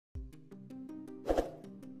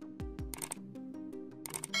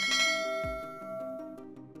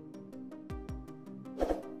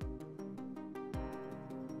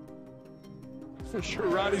For sure,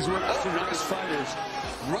 Roddy's one of the nice fighters.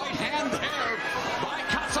 Right hand there by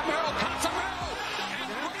Casimero. Casimero!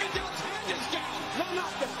 And Rigondeaux's hand is down. No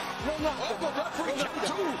knockdown. No knockdown. The referee count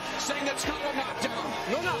two, saying it's not a knockdown.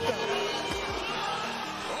 No knockdown.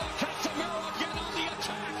 Casimero again on the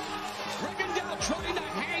attack. Rigondeaux trying to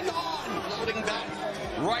hang on. Loading back.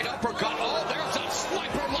 Right uppercut. Oh, there's a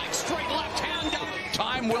sniper-like straight left hand down.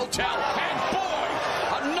 Time will tell. And boy,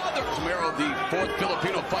 another. Casimero, the fourth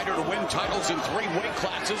Filipino fighter to win titles in 3 weight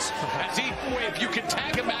classes. As he, if you can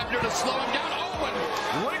tag him after to slow him down. Oh, and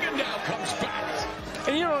Rigondeaux comes back.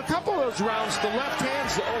 And you know, a couple of those rounds, the left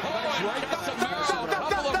hand's right. Casimero, a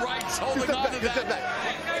couple of rights holding on to that.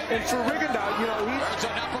 And for Rigondeaux, you know, there's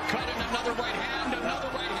an uppercut and another right hand, another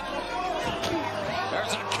right hand.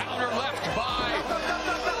 There's a counter left by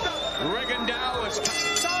Rigondeaux.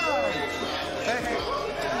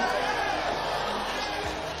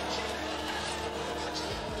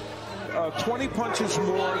 20 punches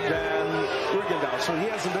more than Rigondeaux, so he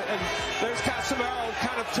hasn't been. And there's Casimero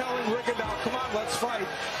kind of telling Rigondeaux, "Come on, let's fight."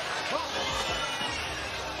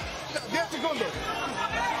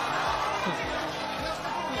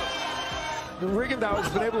 Rigondeaux has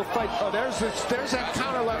been able to fight. Oh, there's that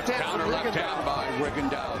counter left hand. Counter left hand by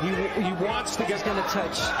Rigondeaux. He wants to get going to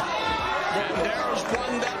touch. And there's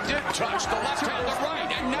one that did touch the left hand, the right,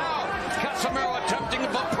 and now Casimero attempting to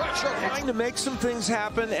put pressure. Trying to make some things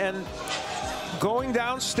happen and going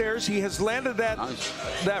downstairs. He has landed that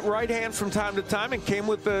right hand from time to time and came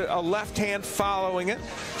with a left hand following it.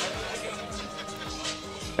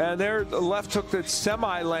 And there, the left hook that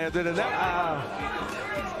semi-landed, and that.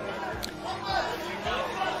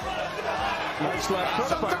 Nice left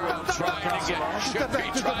hook by Rigondeaux. Trying to get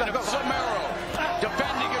Shippy, trying to Casimero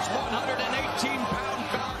defending his 118-pound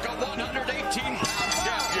belt, a 118-pound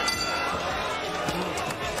champion.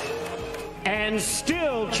 And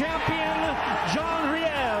still champion, John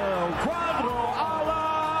Riel Cuadro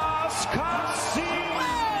Alas Casimero.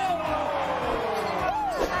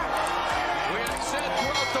 We had said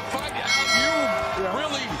throughout the fight how you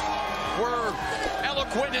really were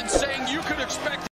eloquent in saying you could expect